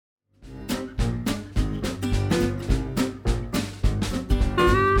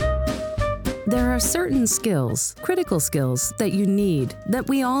There are certain skills, critical skills, that you need, that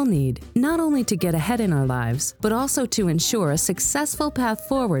we all need, not only to get ahead in our lives, but also to ensure a successful path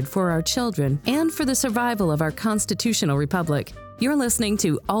forward for our children and for the survival of our constitutional republic. You're listening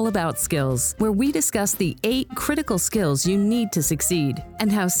to All About Skills, where we discuss the 8 critical skills you need to succeed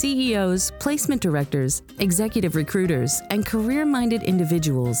and how CEOs, placement directors, executive recruiters, and career-minded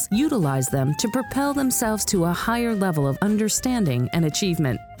individuals utilize them to propel themselves to a higher level of understanding and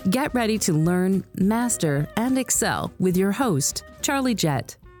achievement. Get ready to learn, master, and excel with your host, Charlie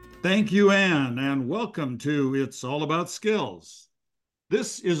Jett. Thank you, Ann, and welcome to It's All About Skills.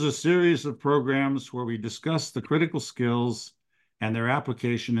 This is a series of programs where we discuss the critical skills and their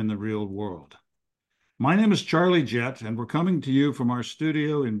application in the real world. My name is Charlie Jett, and we're coming to you from our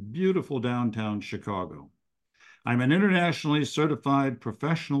studio in beautiful downtown Chicago. I'm an internationally certified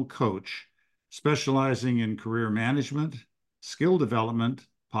professional coach specializing in career management, skill development,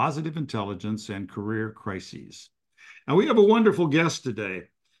 positive intelligence, and career crises. And we have a wonderful guest today.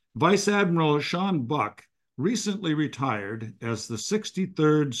 Vice Admiral Sean Buck recently retired as the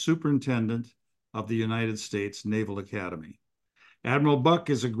 63rd Superintendent of the United States Naval Academy. Admiral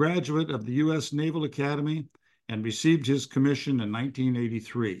Buck is a graduate of the U.S. Naval Academy and received his commission in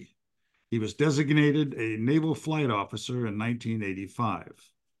 1983. He was designated a Naval Flight Officer in 1985.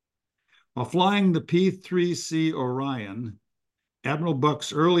 While flying the P-3C Orion, Admiral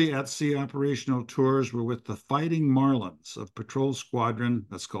Buck's early at-sea operational tours were with the Fighting Marlins of Patrol Squadron,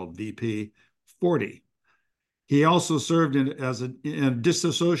 that's called VP 40. He also served as a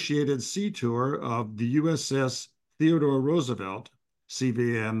disassociated sea tour of the USS Theodore Roosevelt,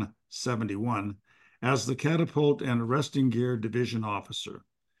 CVN 71, as the Catapult and Arresting Gear Division Officer,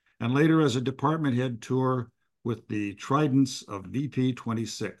 and later as a department head tour with the Tridents of VP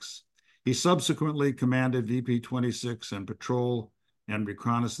 26. He subsequently commanded VP 26 and Patrol and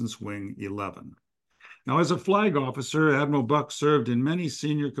Reconnaissance Wing 11. Now, as a flag officer, Admiral Buck served in many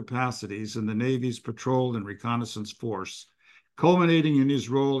senior capacities in the Navy's Patrol and Reconnaissance Force, culminating in his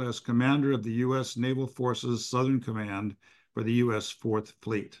role as commander of the U.S. Naval Forces Southern Command for the U.S. 4th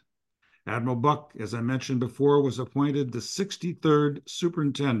Fleet. Admiral Buck, as I mentioned before, was appointed the 63rd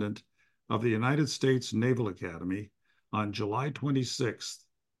Superintendent of the United States Naval Academy on July 26,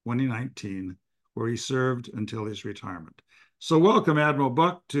 2019, where he served until his retirement. So welcome, Admiral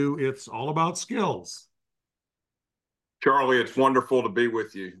Buck, to It's All About Skills. Charlie, it's wonderful to be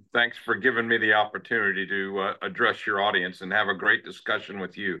with you. Thanks for giving me the opportunity to address your audience and have a great discussion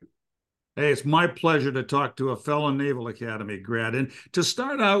with you. Hey, it's my pleasure to talk to a fellow Naval Academy grad. And to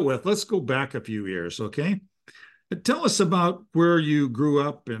start out with, let's go back a few years, okay? Tell us about where you grew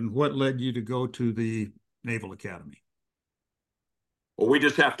up and what led you to go to the Naval Academy. Well, we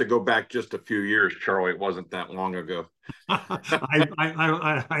just have to go back just a few years, Charlie. It wasn't that long ago. I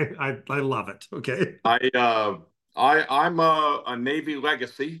love it. Okay. I'm a Navy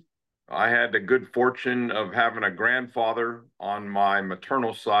legacy. I had the good fortune of having a grandfather on my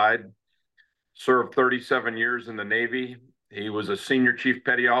maternal side, served 37 years in the Navy. He was a senior chief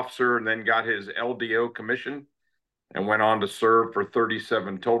petty officer and then got his LDO commission and went on to serve for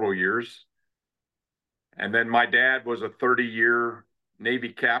 37 total years. And then my dad was a 30-year Navy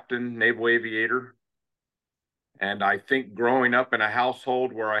captain, naval aviator. And I think growing up in a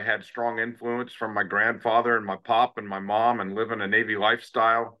household where I had strong influence from my grandfather and my pop and my mom and living a Navy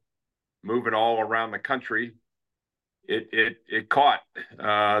lifestyle, moving all around the country, it caught.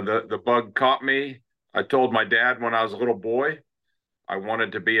 The bug caught me. I told my dad when I was a little boy, I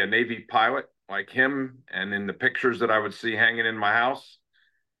wanted to be a Navy pilot like him and in the pictures that I would see hanging in my house.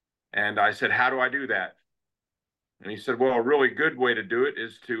 And I said, how do I do that? And he said, well, a really good way to do it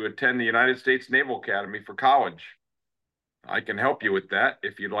is to attend the United States Naval Academy for college. I can help you with that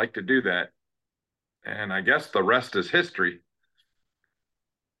if you'd like to do that. And I guess the rest is history.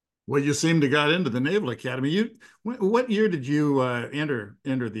 Well, you seem to got into the Naval Academy. What year did you enter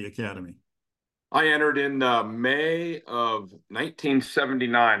the academy? I entered in May of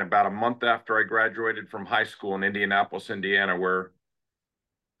 1979, about a month after I graduated from high school in Indianapolis, Indiana, where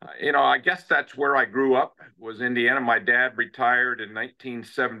I guess that's where I grew up, was Indiana. My dad retired in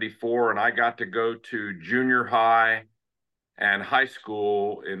 1974, and I got to go to junior high and high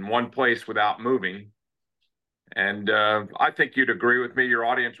school in one place without moving. And I think you'd agree with me. Your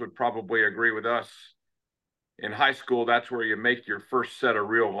audience would probably agree with us. In high school, that's where you make your first set of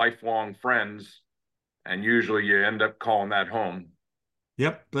real lifelong friends, and usually you end up calling that home.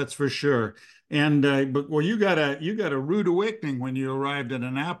 Yep, that's for sure. And but you got a rude awakening when you arrived at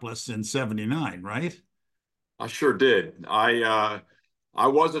Annapolis in '79, right? I sure did. I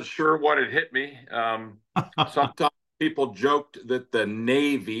wasn't sure what had hit me. Sometimes people joked that the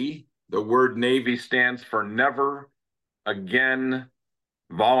Navy, The word Navy stands for never again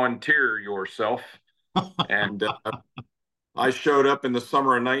volunteer yourself. And I showed up in the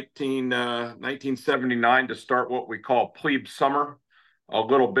summer of 1979 to start what we call plebe summer, a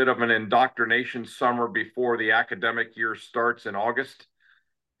little bit of an indoctrination summer before the academic year starts in August.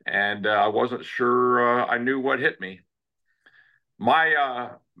 And I wasn't sure I knew what hit me.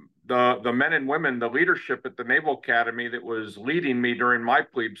 The men and women, the leadership at the Naval Academy that was leading me during my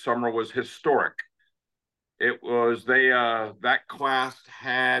plebe summer was historic. It was that class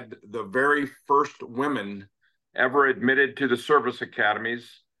had the very first women ever admitted to the service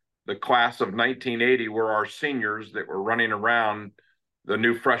academies. The class of 1980 were our seniors that were running around the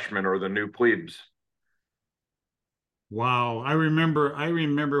new freshmen or the new plebes. Wow, I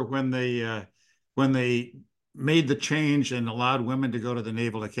remember when they made the change and allowed women to go to the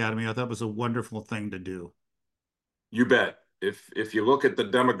Naval Academy. I thought it was a wonderful thing to do. You bet. If you look at the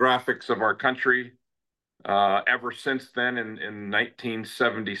demographics of our country, ever since then, in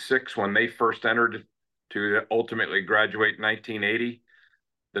 1976, when they first entered to ultimately graduate in 1980,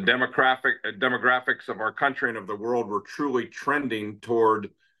 the demographics of our country and of the world were truly trending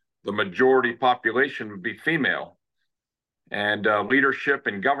toward the majority population would be female. And leadership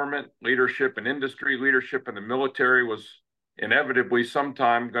in government, leadership in industry, leadership in the military was inevitably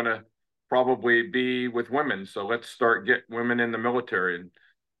sometime going to probably be with women. So let's start getting women in the military. And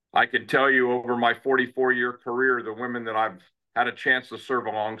I can tell you over my 44-year career, the women that I've had a chance to serve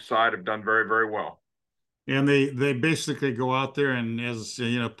alongside have done very, very well. And they basically go out there and, as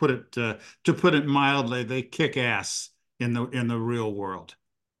you know, to put it mildly, they kick ass in the real world.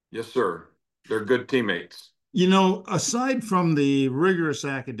 Yes, sir. They're good teammates. You know, aside from the rigorous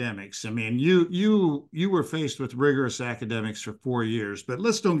academics, I mean, you were faced with rigorous academics for 4 years, but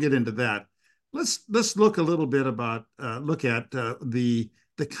let's don't get into that. Let's look a little bit about look at the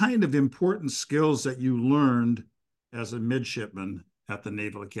kind of important skills that you learned as a midshipman at the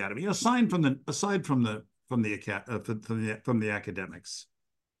Naval Academy, aside from the academics.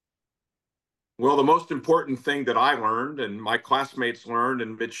 Well, the most important thing that I learned, and my classmates learned,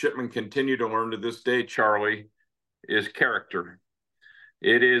 and midshipmen continue to learn to this day, Charlie, is character.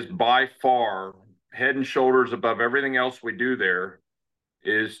 It is by far head and shoulders above everything else we do there,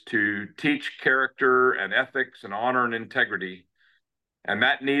 is to teach character and ethics and honor and integrity. And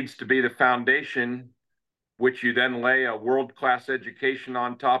that needs to be the foundation, which you then lay a world-class education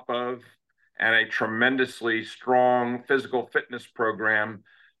on top of, and a tremendously strong physical fitness program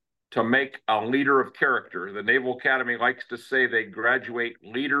to make a leader of character. The Naval Academy likes to say they graduate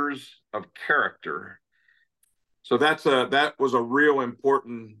leaders of character. So that was a real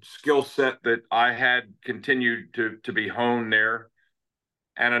important skill set that I had continued to be honed there.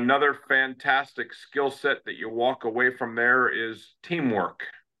 And another fantastic skill set that you walk away from there is teamwork.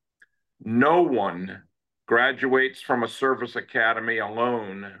 No one graduates from a service academy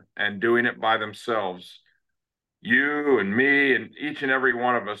alone and doing it by themselves. You and me and each and every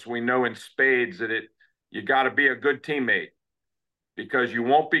one of us, we know in spades that you got to be a good teammate, because you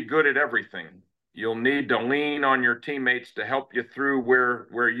won't be good at everything. You'll need to lean on your teammates to help you through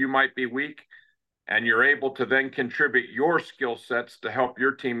where you might be weak, and you're able to then contribute your skill sets to help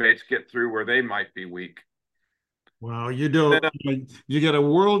your teammates get through where they might be weak. Wow, you get a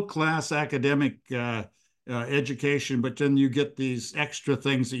world-class academic education, but then you get these extra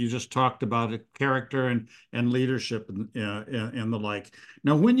things that you just talked about, character and leadership and the like.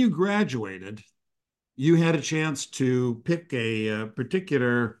 Now, when you graduated, you had a chance to pick a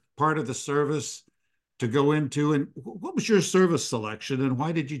particular part of the service to go into. And what was your service selection, and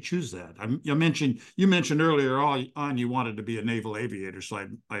why did you choose that? You mentioned earlier on you wanted to be a naval aviator, so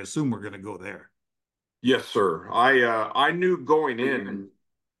I assume we're going to go there. Yes, sir. I knew going in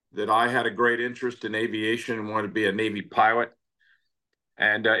that I had a great interest in aviation and wanted to be a Navy pilot.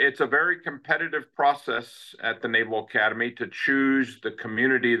 And it's a very competitive process at the Naval Academy to choose the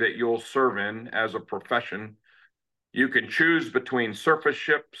community that you'll serve in as a profession. You can choose between surface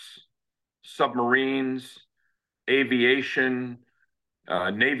ships, submarines, aviation,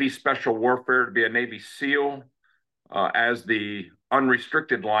 Navy special warfare to be a Navy SEAL, as the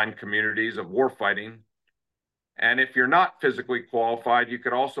unrestricted line communities of warfighting. And if you're not physically qualified, you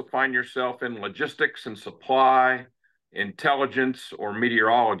could also find yourself in logistics and supply, intelligence, or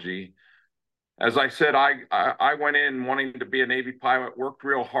meteorology. As I said, I went in wanting to be a Navy pilot, worked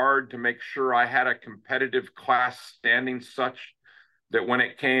real hard to make sure I had a competitive class standing such that when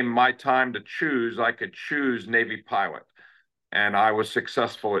it came my time to choose, I could choose Navy pilot. And I was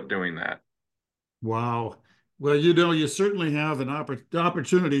successful at doing that. Wow. Well, you certainly have an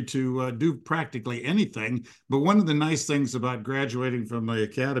opportunity to do practically anything. But one of the nice things about graduating from the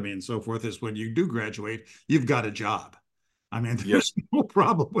academy and so forth is when you do graduate, you've got a job. I mean, Yes. there's no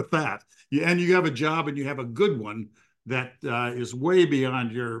problem with that. And you have a job and you have a good one that is way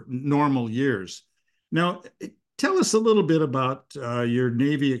beyond your normal years. Now, tell us a little bit about your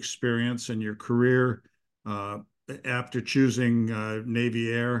Navy experience and your career uh, after choosing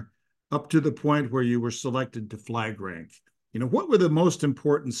Navy Air up to the point where you were selected to flag rank. What were the most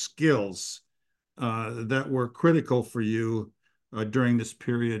important skills that were critical for you during this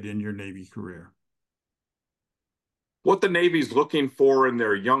period in your Navy career? What the Navy's looking for in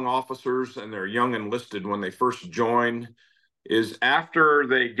their young officers and their young enlisted when they first join is after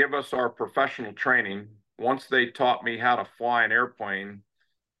they give us our professional training, once they taught me how to fly an airplane,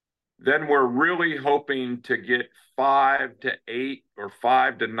 then we're really hoping to get 5 to 8 or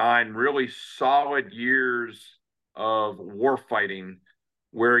 5 to 9 really solid years of warfighting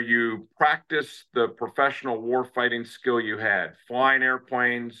where you practice the professional warfighting skill you had, flying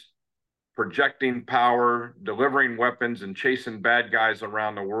airplanes, projecting power, delivering weapons, and chasing bad guys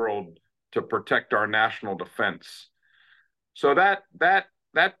around the world to protect our national defense. So that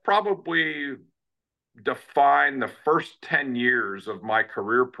probably defined the first 10 years of my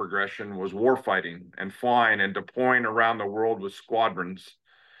career progression was warfighting and flying and deploying around the world with squadrons,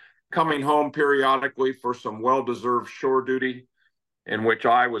 coming home periodically for some well-deserved shore duty, in which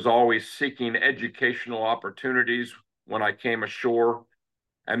I was always seeking educational opportunities when I came ashore.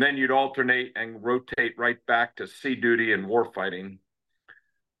 And then you'd alternate and rotate right back to sea duty and warfighting.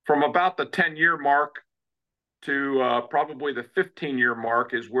 From about the 10-year mark to probably the 15-year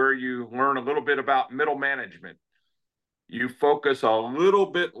mark is where you learn a little bit about middle management. You focus a little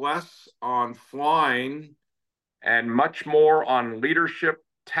bit less on flying and much more on leadership,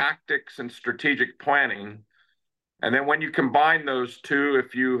 tactics, and strategic planning. And then when you combine those two,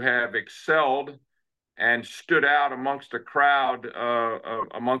 if you have excelled and stood out amongst a crowd,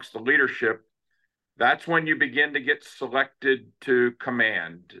 amongst the leadership, that's when you begin to get selected to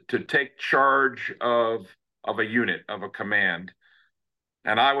command, to take charge of a unit, of a command.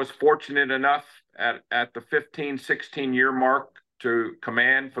 And I was fortunate enough at the 15, 16-year mark to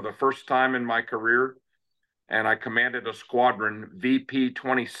command for the first time in my career. And I commanded a squadron, VP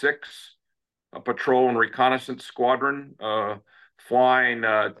 26, a patrol and reconnaissance squadron, flying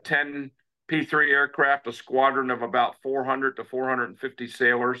 10 P-3 aircraft, a squadron of about 400 to 450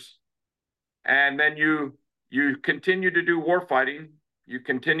 sailors. And then you continue to do warfighting. You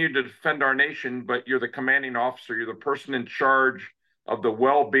continue to defend our nation, but you're the commanding officer. You're the person in charge of the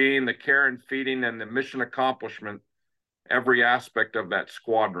well-being, the care and feeding, and the mission accomplishment, every aspect of that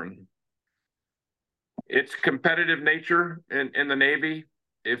squadron. It's competitive nature in the Navy.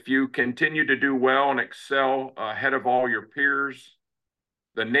 If you continue to do well and excel ahead of all your peers,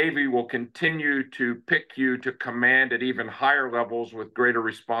 the Navy will continue to pick you to command at even higher levels with greater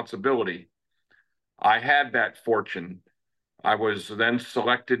responsibility. I had that fortune. I was then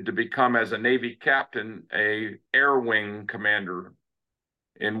selected to become, as a Navy captain, a air wing commander,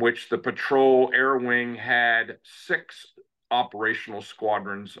 in which the patrol air wing had 6 operational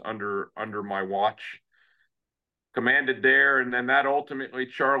squadrons under my watch. Commanded there, and then that ultimately,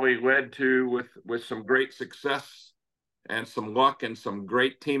 Charlie, led to, with some great success and some luck and some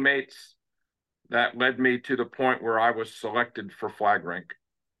great teammates, that led me to the point where I was selected for flag rank.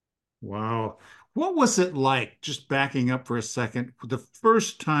 Wow. What was it like, just backing up for a second, the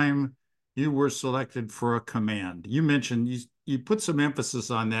first time you were selected for a command? You mentioned you put some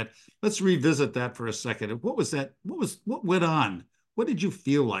emphasis on that. Let's revisit that for a second. What was that? What went on? What did you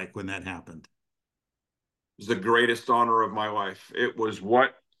feel like when that happened? It was the greatest honor of my life. It was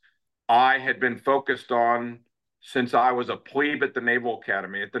what I had been focused on since I was a plebe at the Naval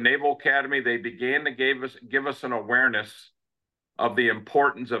Academy. At the Naval Academy, they began to give us an awareness of the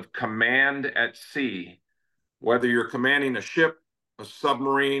importance of command at sea. Whether you're commanding a ship, a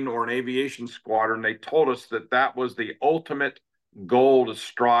submarine, or an aviation squadron, they told us that that was the ultimate goal to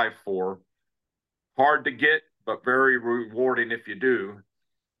strive for. Hard to get, but very rewarding if you do.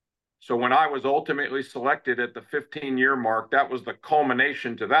 So when I was ultimately selected at the 15-year mark, that was the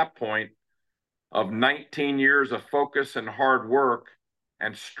culmination to that point of 19 years of focus and hard work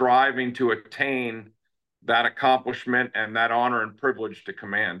and striving to attain that accomplishment and that honor and privilege to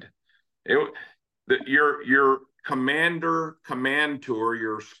command. Your commander command tour,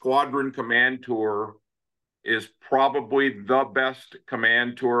 your squadron command tour, is probably the best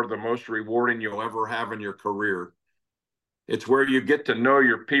command tour, the most rewarding you'll ever have in your career. It's where you get to know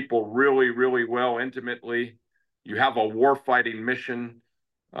your people really, really well, intimately. You have a warfighting mission.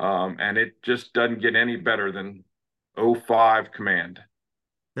 And it just doesn't get any better than '05 command.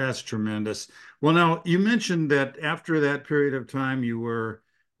 That's tremendous. Well, now you mentioned that after that period of time, you were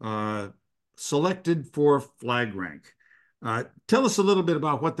uh, selected for flag rank. Tell us a little bit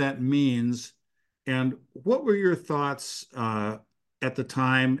about what that means, and what were your thoughts at the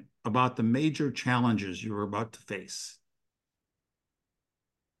time about the major challenges you were about to face?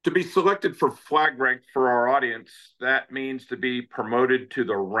 To be selected for flag rank for our audience, that means to be promoted to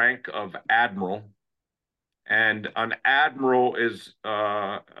the rank of admiral. And an admiral is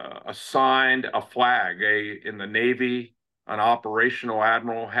assigned a flag. In the Navy, an operational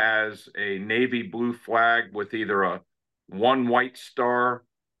admiral has a navy blue flag with either a 1 white star,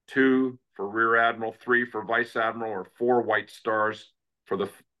 2 for rear admiral, 3 for vice admiral, or 4 white stars for the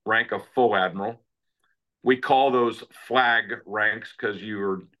rank of full admiral. We call those flag ranks because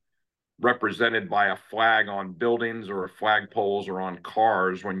you're represented by a flag on buildings or flagpoles or on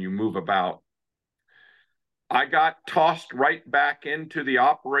cars when you move about. I got tossed right back into the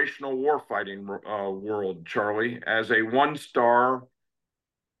operational warfighting world, Charlie, as a 1 star.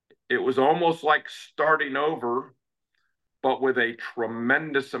 It was almost like starting over, but with a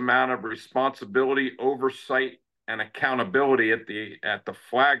tremendous amount of responsibility, oversight, and accountability at the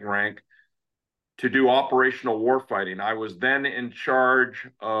flag rank to do operational warfighting. I was then in charge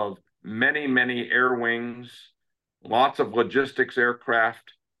of many air wings, lots of logistics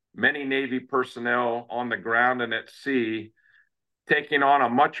aircraft, many Navy personnel on the ground and at sea, taking on a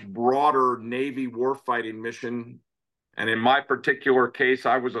much broader Navy warfighting mission. And in my particular case,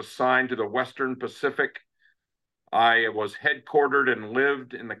 I was assigned to the Western Pacific. I was headquartered and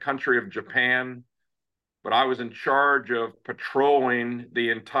lived in the country of Japan, but I was in charge of patrolling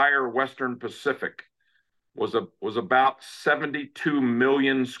the entire Western Pacific. Was about 72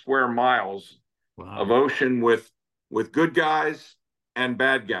 million square miles of ocean with good guys and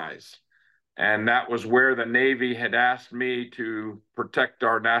bad guys. And that was where the Navy had asked me to protect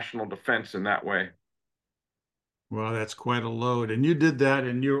our national defense in that way. Well, that's quite a load. And you did that,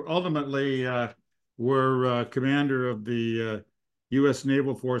 and you ultimately were commander of the U.S.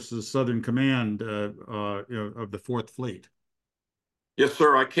 Naval Forces Southern Command of the Fourth Fleet. Yes,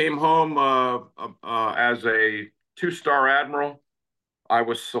 sir. I came home as a 2-star admiral. I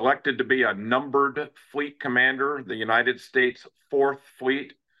was selected to be a numbered fleet commander, the United States Fourth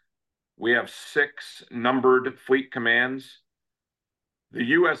Fleet. We have 6 numbered fleet commands. The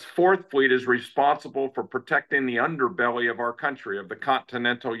U.S. Fourth Fleet is responsible for protecting the underbelly of our country, of the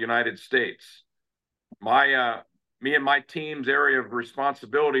continental United States. Me and my team's area of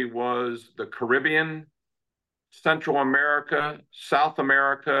responsibility was the Caribbean, Central America, South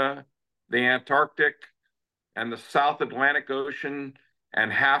America, the Antarctic, and the South Atlantic Ocean,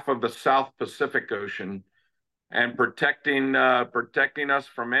 and half of the South Pacific Ocean, and protecting us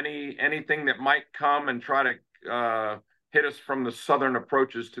from anything that might come and try to hit us from the southern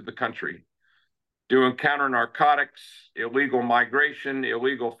approaches to the country. Doing counter narcotics, illegal migration,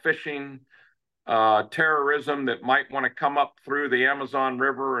 illegal fishing, terrorism that might want to come up through the Amazon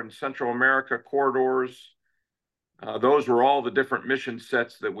River and Central America corridors. Those were all the different mission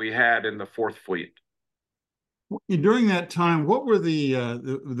sets that we had in the Fourth Fleet. During that time, what were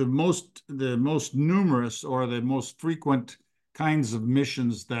the most numerous or the most frequent kinds of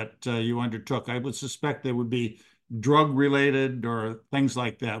missions that you undertook? I would suspect they would be drug related or things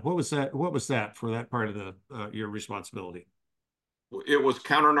like that. What was that? What was that for that part of your responsibility? It was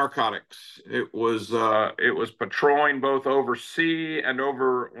counter narcotics. It was patrolling both over sea and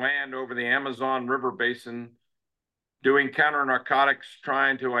over land over the Amazon River basin, doing counter narcotics,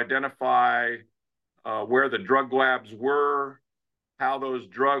 trying to identify where the drug labs were, how those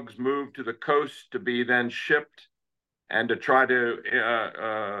drugs moved to the coast to be then shipped, and to try to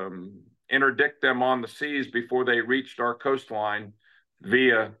interdict them on the seas before they reached our coastline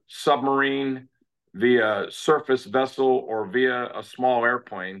via submarine, via surface vessel, or via a small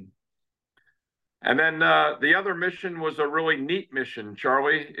airplane. And then the other mission was a really neat mission,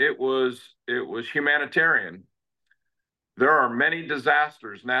 Charlie. It was humanitarian. There are many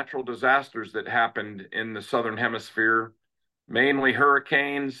disasters, natural disasters that happened in the Southern Hemisphere, mainly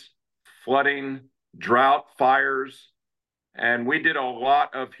hurricanes, flooding, drought, fires. And we did a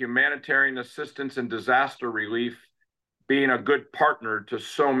lot of humanitarian assistance and disaster relief, being a good partner to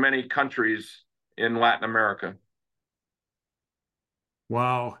so many countries in Latin America.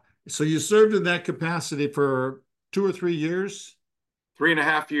 Wow. So you served in that capacity for 2 or 3 years?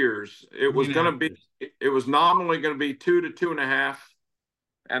 3.5 years. It was nominally going to be 2 to 2.5.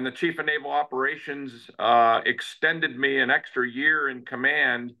 And the Chief of Naval Operations extended me an extra year in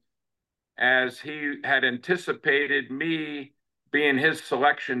command, as he had anticipated me being his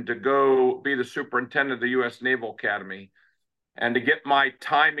selection to go be the superintendent of the U.S. Naval Academy, and to get my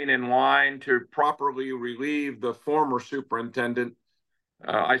timing in line to properly relieve the former superintendent,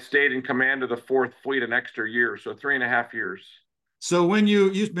 I stayed in command of the 4th Fleet an extra year, so 3.5 years. So when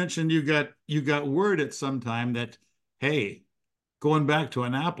you mentioned you got word at some time that, hey, going back to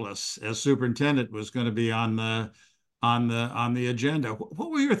Annapolis as superintendent was going to be on the agenda.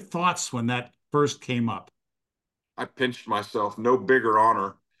 What were your thoughts when that first came up? I pinched myself. No bigger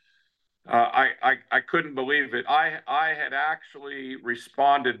honor. I couldn't believe it. I had actually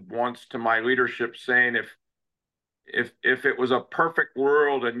responded once to my leadership saying, if it was a perfect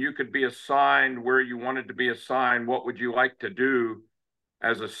world and you could be assigned where you wanted to be assigned, what would you like to do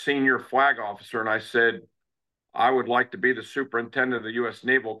as a senior flag officer? And I said, I would like to be the superintendent of the U.S.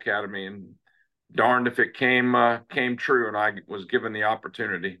 Naval Academy. And darned if it came true, and I was given the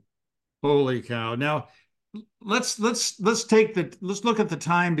opportunity. Holy cow! Now let's look at the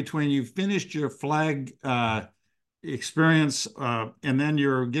time between you finished your flag experience and then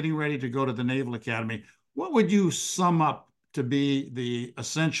you're getting ready to go to the Naval Academy. What would you sum up to be the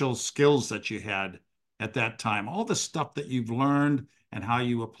essential skills that you had at that time? All the stuff that you've learned and how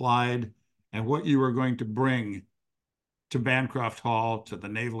you applied and what you were going to bring to Bancroft Hall, to the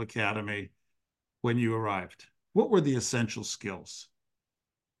Naval Academy when you arrived. What were the essential skills?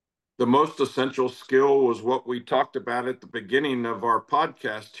 The most essential skill was what we talked about at the beginning of our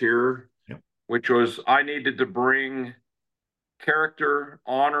podcast here, yep. Which was I needed to bring character,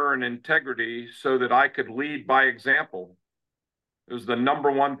 honor, and integrity so that I could lead by example. It was the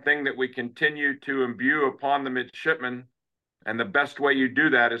number one thing that we continue to imbue upon the midshipmen, and the best way you do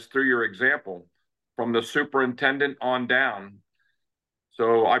that is through your example, from the superintendent on down.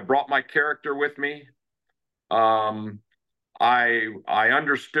 So I brought my character with me. I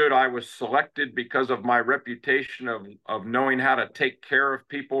understood I was selected because of my reputation of knowing how to take care of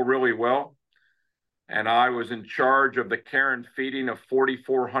people really well. And I was in charge of the care and feeding of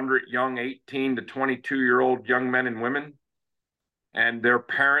 4,400 young 18 to 22-year-old young men and women. And their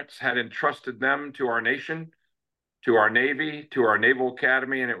parents had entrusted them to our nation, to our Navy, to our Naval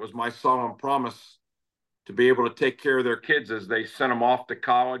Academy. And it was my solemn promise to be able to take care of their kids as they sent them off to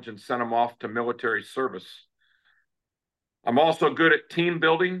college and sent them off to military service. I'm also good at team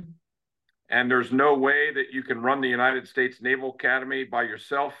building, and there's no way that you can run the United States Naval Academy by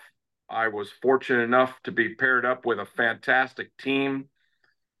yourself. I was fortunate enough to be paired up with a fantastic team,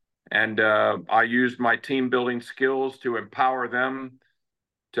 and I used my team building skills to empower them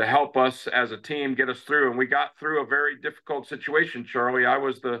to help us as a team get us through. And we got through a very difficult situation, Charlie. I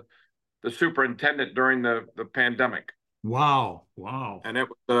was the superintendent during the pandemic. Wow. And it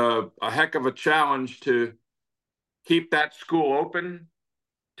was a heck of a challenge to keep that school open,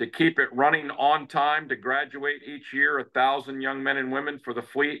 to keep it running on time, to graduate each year 1,000 young men and women for the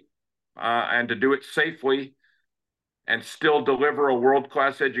fleet, and to do it safely and still deliver a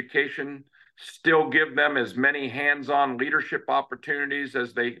world-class education, still give them as many hands-on leadership opportunities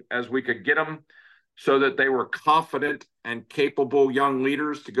as we could get them, so that they were confident and capable young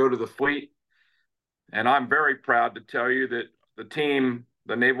leaders to go to the fleet. And I'm very proud to tell you that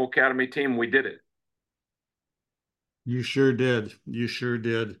the Naval Academy team, we did it. You sure did. You sure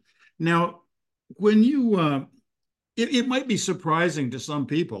did. Now, when you, it might be surprising to some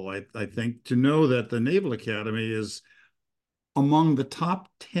people, I think, to know that the Naval Academy is among the top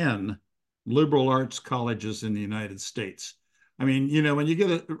 10 liberal arts colleges in the United States. I mean, when you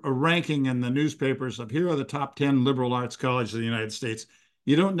get a ranking in the newspapers of here are the top 10 liberal arts colleges in the United States,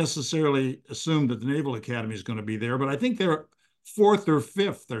 you don't necessarily assume that the Naval Academy is going to be there, but I think they're 4th or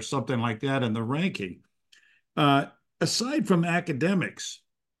 5th or something like that in the ranking. Aside from academics,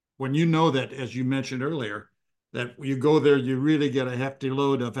 when you know that, as you mentioned earlier, that you go there, you really get a hefty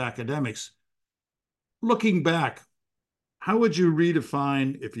load of academics. Looking back, how would you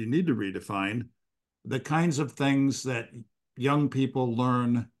redefine, if you need to redefine, the kinds of things that young people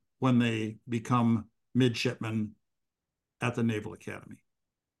learn when they become midshipmen at the Naval Academy?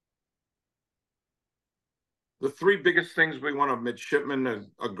 The 3 biggest things we want a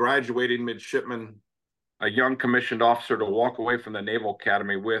midshipman, a graduating midshipman, a young commissioned officer to walk away from the Naval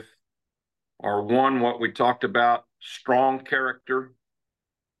Academy with are, 1, what we talked about, strong character.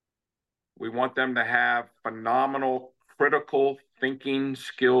 We want them to have phenomenal critical thinking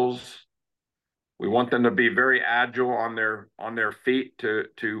skills. We want them to be very agile on their feet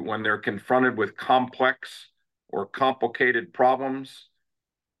to when they're confronted with complex or complicated problems,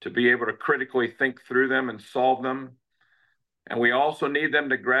 to be able to critically think through them and solve them. And we also need them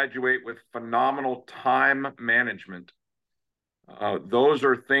to graduate with phenomenal time management. Those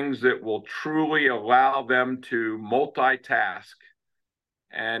are things that will truly allow them to multitask.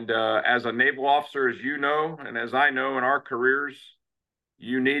 And as a naval officer, as you know, and as I know in our careers,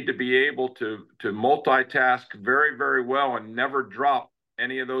 you need to be able to multitask very, very well and never drop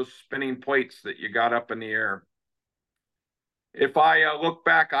any of those spinning plates that you got up in the air. If I look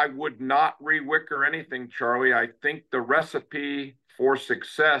back, I would not re-wicker anything, Charlie. I think the recipe for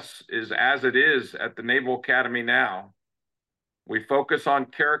success is as it is at the Naval Academy now. We focus on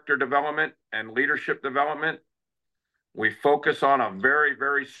character development and leadership development. We focus on a very,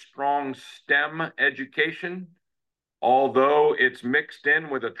 very strong STEM education, although it's mixed in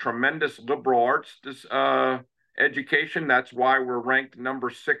with a tremendous liberal arts education. That's why we're ranked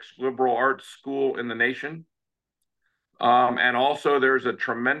 #6 liberal arts school in the nation. And also there's a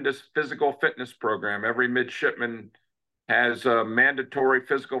tremendous physical fitness program. Every midshipman has mandatory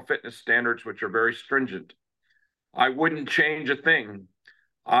physical fitness standards, which are very stringent. I wouldn't change a thing.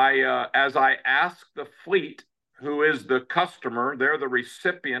 As I ask the fleet, who is the customer, they're the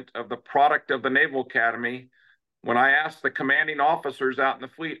recipient of the product of the Naval Academy. When I ask the commanding officers out in the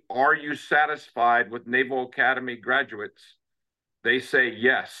fleet, are you satisfied with Naval Academy graduates? They say,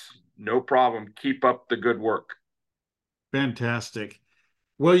 yes, no problem. Keep up the good work. Fantastic.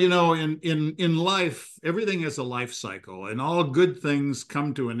 Well, you know, in life, everything is a life cycle, and all good things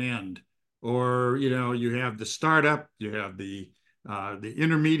come to an end. Or, you know, you have the startup, you have the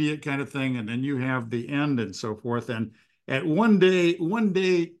intermediate kind of thing, and then you have the end and so forth. And at one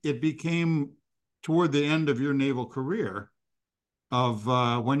day it became toward the end of your naval career of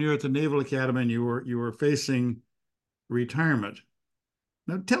when you're at the Naval Academy and you were facing retirement.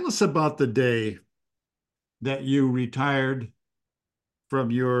 Now, tell us about the day that you retired from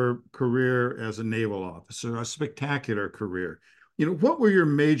your career as a naval officer, a spectacular career. You know, what were your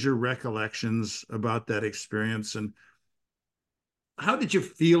major recollections about that experience, and how did you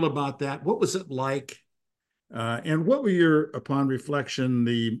feel about that? What was it like? And what were upon reflection,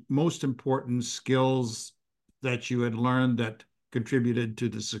 the most important skills that you had learned that contributed to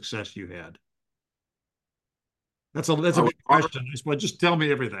the success you had? That's a big question. But just tell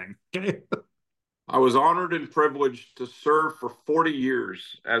me everything, okay? I was honored and privileged to serve for 40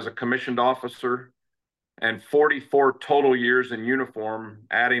 years as a commissioned officer and 44 total years in uniform,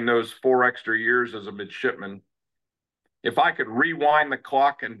 adding those 4 extra years as a midshipman. If I could rewind the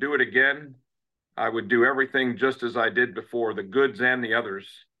clock and do it again, I would do everything just as I did before, the goods and the others.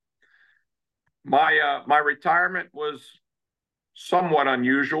 My retirement was somewhat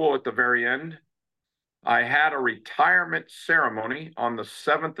unusual at the very end. I had a retirement ceremony on the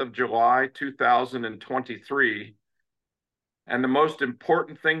 7th of July, 2023. And the most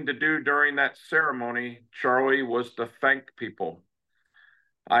important thing to do during that ceremony, Charlie, was to thank people.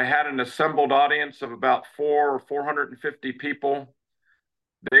 I had an assembled audience of about 450 people.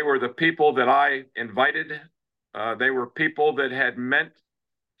 They were the people that I invited. They were people that had meant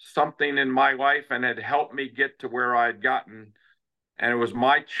something in my life and had helped me get to where I had gotten. And it was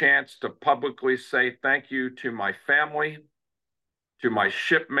my chance to publicly say thank you to my family, to my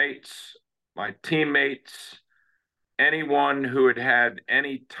shipmates, my teammates, anyone who had had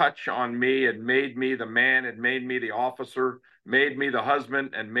any touch on me and made me the man, and made me the officer, made me the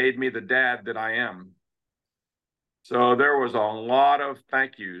husband, and made me the dad that I am. So there was a lot of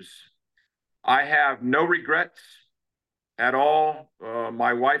thank yous. I have no regrets at all.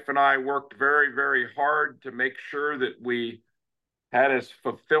 My wife and I worked very, very hard to make sure that we had as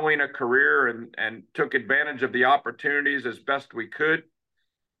fulfilling a career and took advantage of the opportunities as best we could.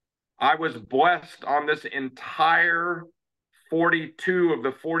 I was blessed on this entire 42 of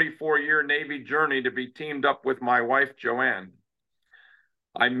the 44-year Navy journey to be teamed up with my wife, Joanne.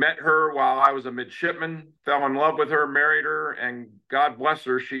 I met her while I was a midshipman, fell in love with her, married her, and God bless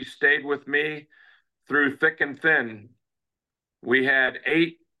her, she stayed with me through thick and thin. We had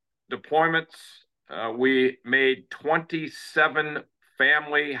 8 deployments. We made 27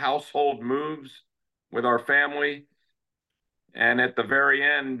 family household moves with our family. And at the very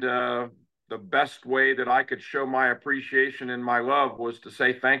end, the best way that I could show my appreciation and my love was to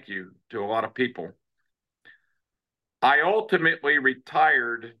say thank you to a lot of people. I ultimately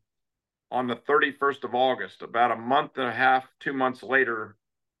retired on the 31st of August, about a month and a half, 2 months later,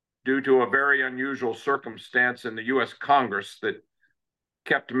 due to a very unusual circumstance in the U.S. Congress that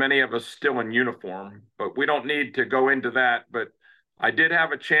kept many of us still in uniform. But we don't need to go into that. But I did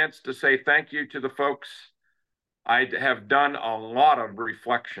have a chance to say thank you to the folks. I have done a lot of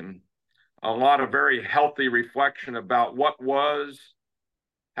reflection, a lot of very healthy reflection about what was,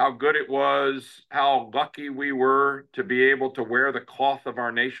 how good it was, how lucky we were to be able to wear the cloth of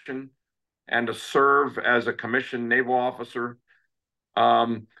our nation and to serve as a commissioned naval officer.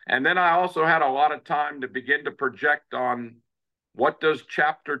 And then I also had a lot of time to begin to project on what does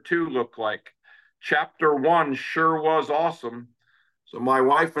chapter 2 look like. Chapter 1 sure was awesome. So my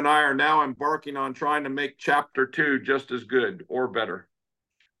wife and I are now embarking on trying to make chapter 2 just as good or better.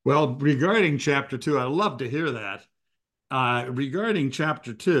 Well, regarding chapter 2, I love to hear that. Regarding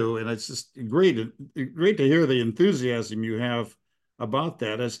chapter 2, and it's just great to hear the enthusiasm you have about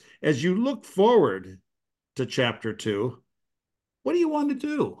that. As you look forward to chapter 2, what do you want to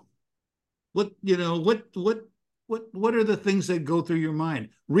do? What are the things that go through your mind?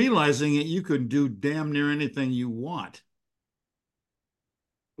 Realizing that you could do damn near anything you want.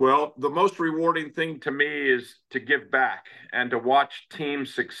 Well, the most rewarding thing to me is to give back and to watch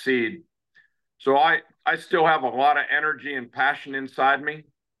teams succeed. So I still have a lot of energy and passion inside me.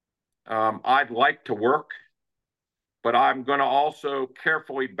 I'd like to work, but I'm going to also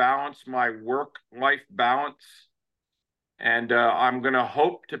carefully balance my work-life balance. And I'm going to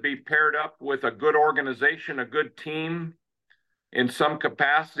hope to be paired up with a good organization, a good team in some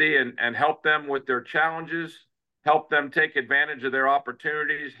capacity, and help them with their challenges, help them take advantage of their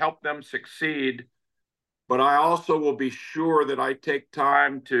opportunities, help them succeed. But I also will be sure that I take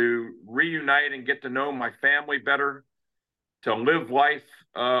time to reunite and get to know my family better, to live life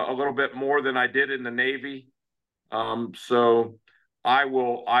a little bit more than I did in the Navy. So I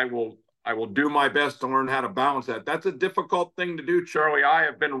will do my best to learn how to balance that. That's a difficult thing to do, Charlie. I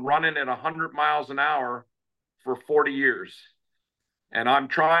have been running at 100 miles an hour for 40 years. And I'm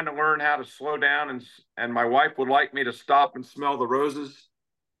trying to learn how to slow down, and my wife would like me to stop and smell the roses.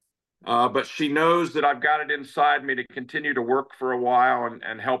 But she knows that I've got it inside me to continue to work for a while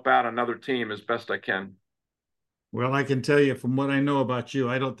and help out another team as best I can. Well, I can tell you from what I know about you,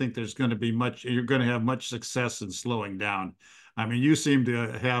 I don't think there's going to be much, you're going to have much success in slowing down. I mean, you seem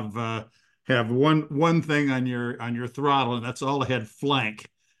to have one thing on your throttle, and that's all ahead flank.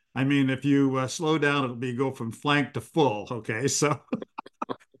 I mean, if you slow down, it'll be go from flank to full. Okay, so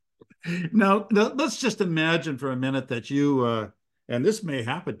now let's just imagine for a minute that and this may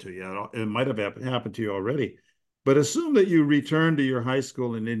happen to you. It might have happened to you already, but assume that you returned to your high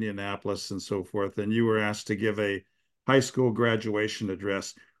school in Indianapolis and so forth, and you were asked to give a high school graduation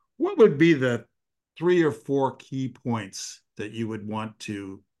address. What would be the 3 or 4 key points that you would want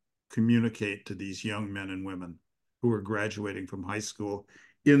to communicate to these young men and women who are graduating from high school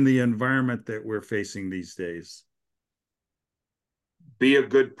in the environment that we're facing these days? Be a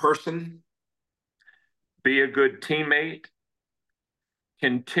good person, be a good teammate,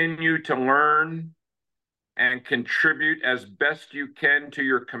 continue to learn and contribute as best you can to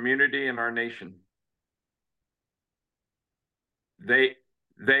your community and our nation. They're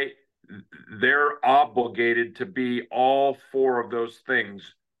obligated to be all 4 of those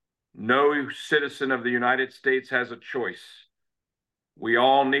things. No citizen of the United States has a choice. We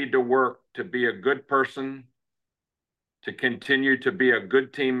all need to work to be a good person, to continue to be a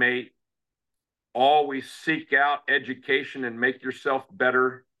good teammate, always seek out education and make yourself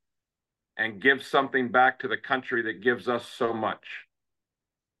better, and give something back to the country that gives us so much.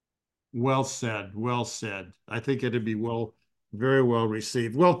 Well said. Well said. I think it'd be very well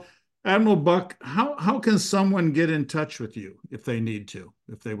received. Well, Admiral Buck, how can someone get in touch with you if they need to,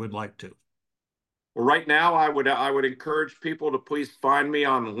 if they would like to? Well, right now, I would encourage people to please find me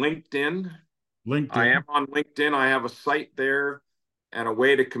on LinkedIn. I am on LinkedIn. I have a site there and a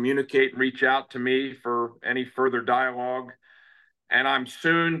way to communicate and reach out to me for any further dialogue. And I'm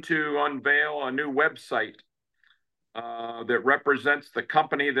soon to unveil a new website that represents the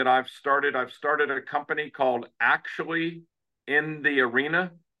company that I've started. I've started a company called Actually in the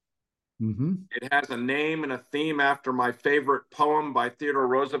Arena. Mm-hmm. It has a name and a theme after my favorite poem by Theodore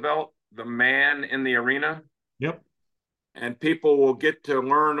Roosevelt, The Man in the Arena. Yep. And people will get to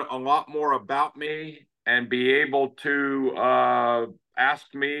learn a lot more about me and be able to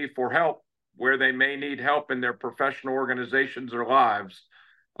ask me for help where they may need help in their professional organizations or lives.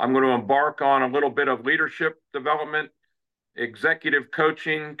 I'm going to embark on a little bit of leadership development, executive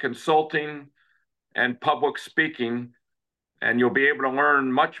coaching, consulting, and public speaking. And you'll be able to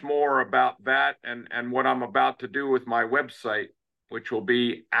learn much more about that and what I'm about to do with my website, which will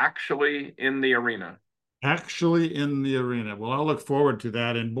be Actually in the Arena. Actually in the Arena. Well, I'll look forward to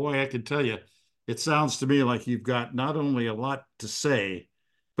that. And boy, I can tell you, it sounds to me like you've got not only a lot to say,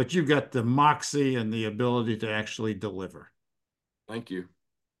 but you've got the moxie and the ability to actually deliver. Thank you.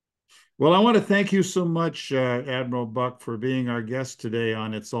 Well, I want to thank you so much, Admiral Buck, for being our guest today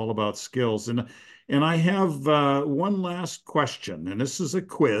on It's All About Skills. And I have one last question, and this is a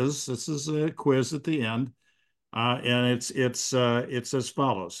quiz. This is a quiz at the end, and it's as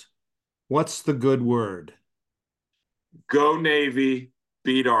follows. What's the good word? Go Navy,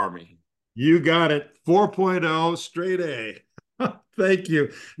 beat Army. You got it. 4.0 straight A. Thank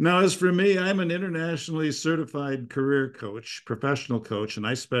you. Now, as for me, I'm an internationally certified career coach, professional coach, and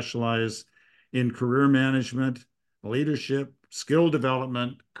I specialize in career management, leadership, skill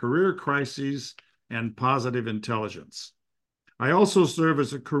development, career crises, and positive intelligence. I also serve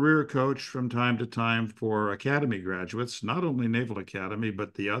as a career coach from time to time for Academy graduates, not only Naval Academy,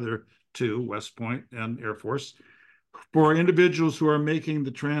 but the other two, West Point and Air Force, for individuals who are making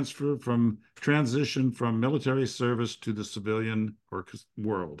the transition from military service to the civilian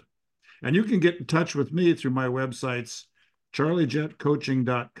world. And you can get in touch with me through my websites,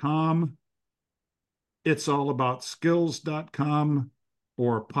 charliejettcoaching.com, it'sallaboutskills.com,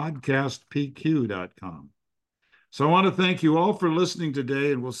 or podcastpq.com. So I want to thank you all for listening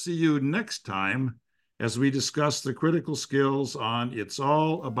today, and we'll see you next time as we discuss the critical skills on It's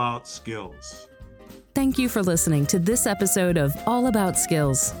All About Skills. Thank you for listening to this episode of All About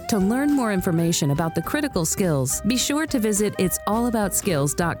Skills. To learn more information about the critical skills, be sure to visit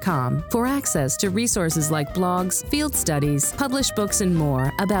it'sallaboutskills.com for access to resources like blogs, field studies, published books, and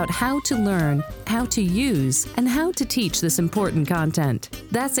more about how to learn, how to use, and how to teach this important content.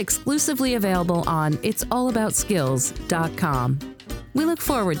 That's exclusively available on it'sallaboutskills.com. We look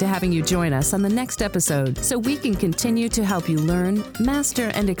forward to having you join us on the next episode so we can continue to help you learn,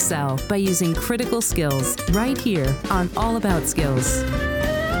 master, and excel by using critical skills right here on All About Skills.